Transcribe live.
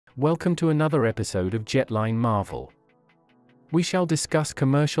Welcome to another episode of Jetline Marvel. We shall discuss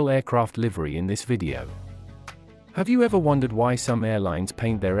commercial aircraft livery in this video. Have you ever wondered why some airlines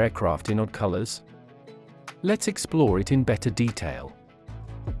paint their aircraft in odd colors? Let's explore it in better detail.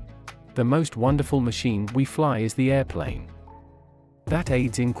 The most wonderful machine we fly is the airplane. That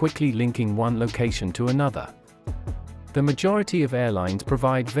aids in quickly linking one location to another. The majority of airlines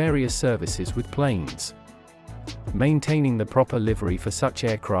provide various services with planes. Maintaining the proper livery for such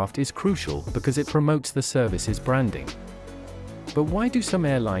aircraft is crucial because it promotes the service's branding. But why do some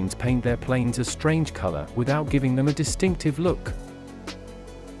airlines paint their planes a strange color without giving them a distinctive look?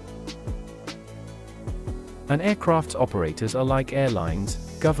 An aircraft's operators are like airlines,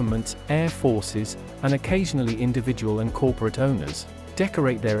 governments, air forces, and occasionally individual and corporate owners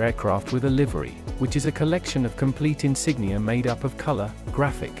decorate their aircraft with a livery, which is a collection of complete insignia made up of color,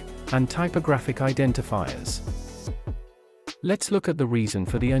 graphic, and typographic identifiers. Let's look at the reason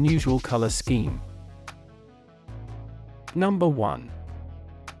for the unusual color scheme. Number 1.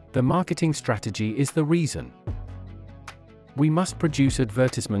 The marketing strategy is the reason. We must produce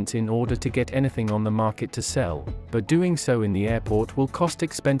advertisements in order to get anything on the market to sell, but doing so in the airport will cost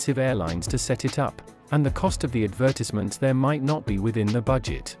expensive airlines to set it up, and the cost of the advertisements there might not be within the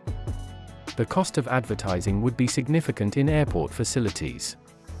budget. The cost of advertising would be significant in airport facilities.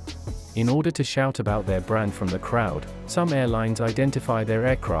 In order to shout about their brand from the crowd, some airlines identify their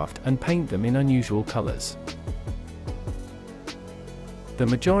aircraft and paint them in unusual colors. The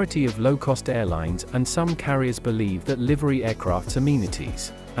majority of low-cost airlines and some carriers believe that livery aircraft's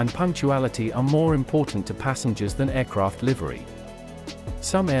amenities and punctuality are more important to passengers than aircraft livery.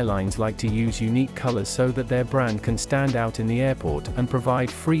 Some airlines like to use unique colors so that their brand can stand out in the airport and provide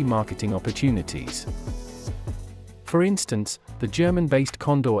free marketing opportunities. For instance, the German-based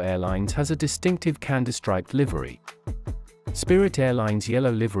Condor Airlines has a distinctive candy-striped livery. Spirit Airlines'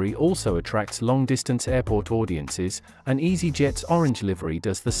 yellow livery also attracts long-distance airport audiences, and EasyJet's orange livery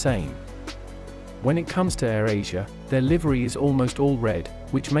does the same. When it comes to AirAsia, their livery is almost all red,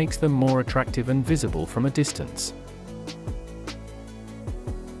 which makes them more attractive and visible from a distance.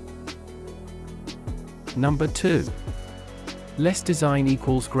 Number 2. Less design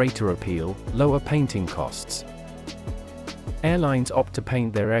equals greater appeal, lower painting costs. Airlines opt to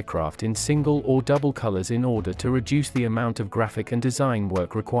paint their aircraft in single or double colors in order to reduce the amount of graphic and design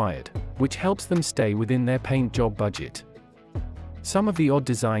work required, which helps them stay within their paint job budget. Some of the odd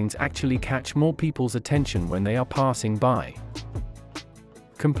designs actually catch more people's attention when they are passing by.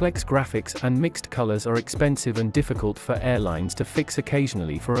 Complex graphics and mixed colors are expensive and difficult for airlines to fix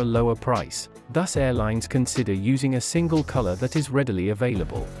occasionally for a lower price, thus airlines consider using a single color that is readily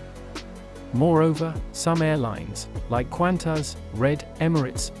available. Moreover, some airlines, like Qantas, red,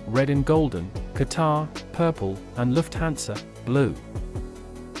 Emirates, red and golden, Qatar, purple, and Lufthansa, blue.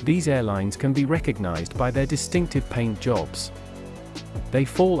 These airlines can be recognized by their distinctive paint jobs. They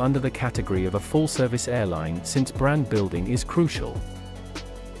fall under the category of a full-service airline since brand building is crucial.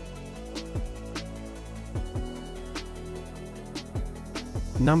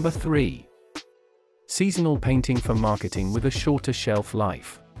 Number 3. Seasonal painting for marketing with a shorter shelf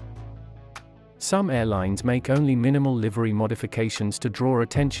life. Some airlines make only minimal livery modifications to draw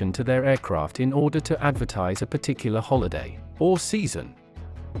attention to their aircraft in order to advertise a particular holiday or season.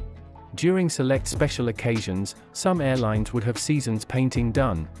 During select special occasions, some airlines would have seasons painting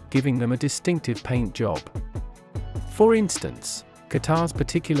done, giving them a distinctive paint job. For instance, Qatar's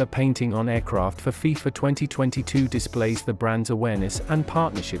particular painting on aircraft for FIFA 2022 displays the brand's awareness and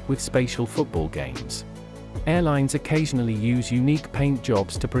partnership with spatial football games. Airlines occasionally use unique paint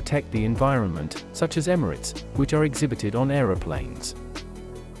jobs to protect the environment, such as Emirates, which are exhibited on aeroplanes.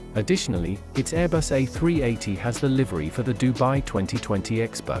 Additionally, its Airbus A380 has the livery for the Dubai 2020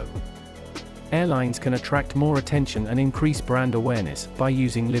 Expo. Airlines can attract more attention and increase brand awareness by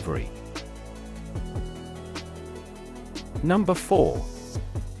using livery. Number 4.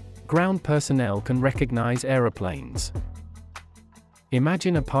 Ground personnel can recognize aeroplanes.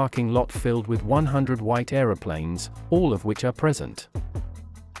 Imagine a parking lot filled with 100 white aeroplanes, all of which are present.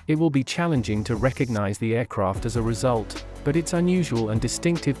 It will be challenging to recognize the aircraft as a result, but its unusual and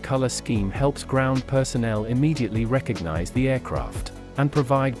distinctive color scheme helps ground personnel immediately recognize the aircraft and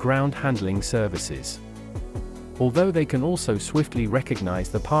provide ground handling services. Although they can also swiftly recognize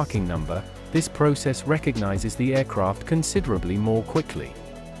the parking number, this process recognizes the aircraft considerably more quickly.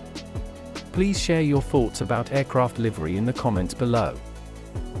 Please share your thoughts about aircraft livery in the comments below.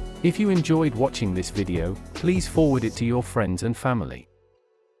 If you enjoyed watching this video, please forward it to your friends and family.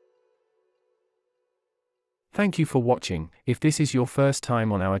 Thank you for watching. If this is your first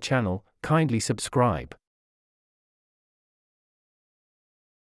time on our channel, kindly subscribe.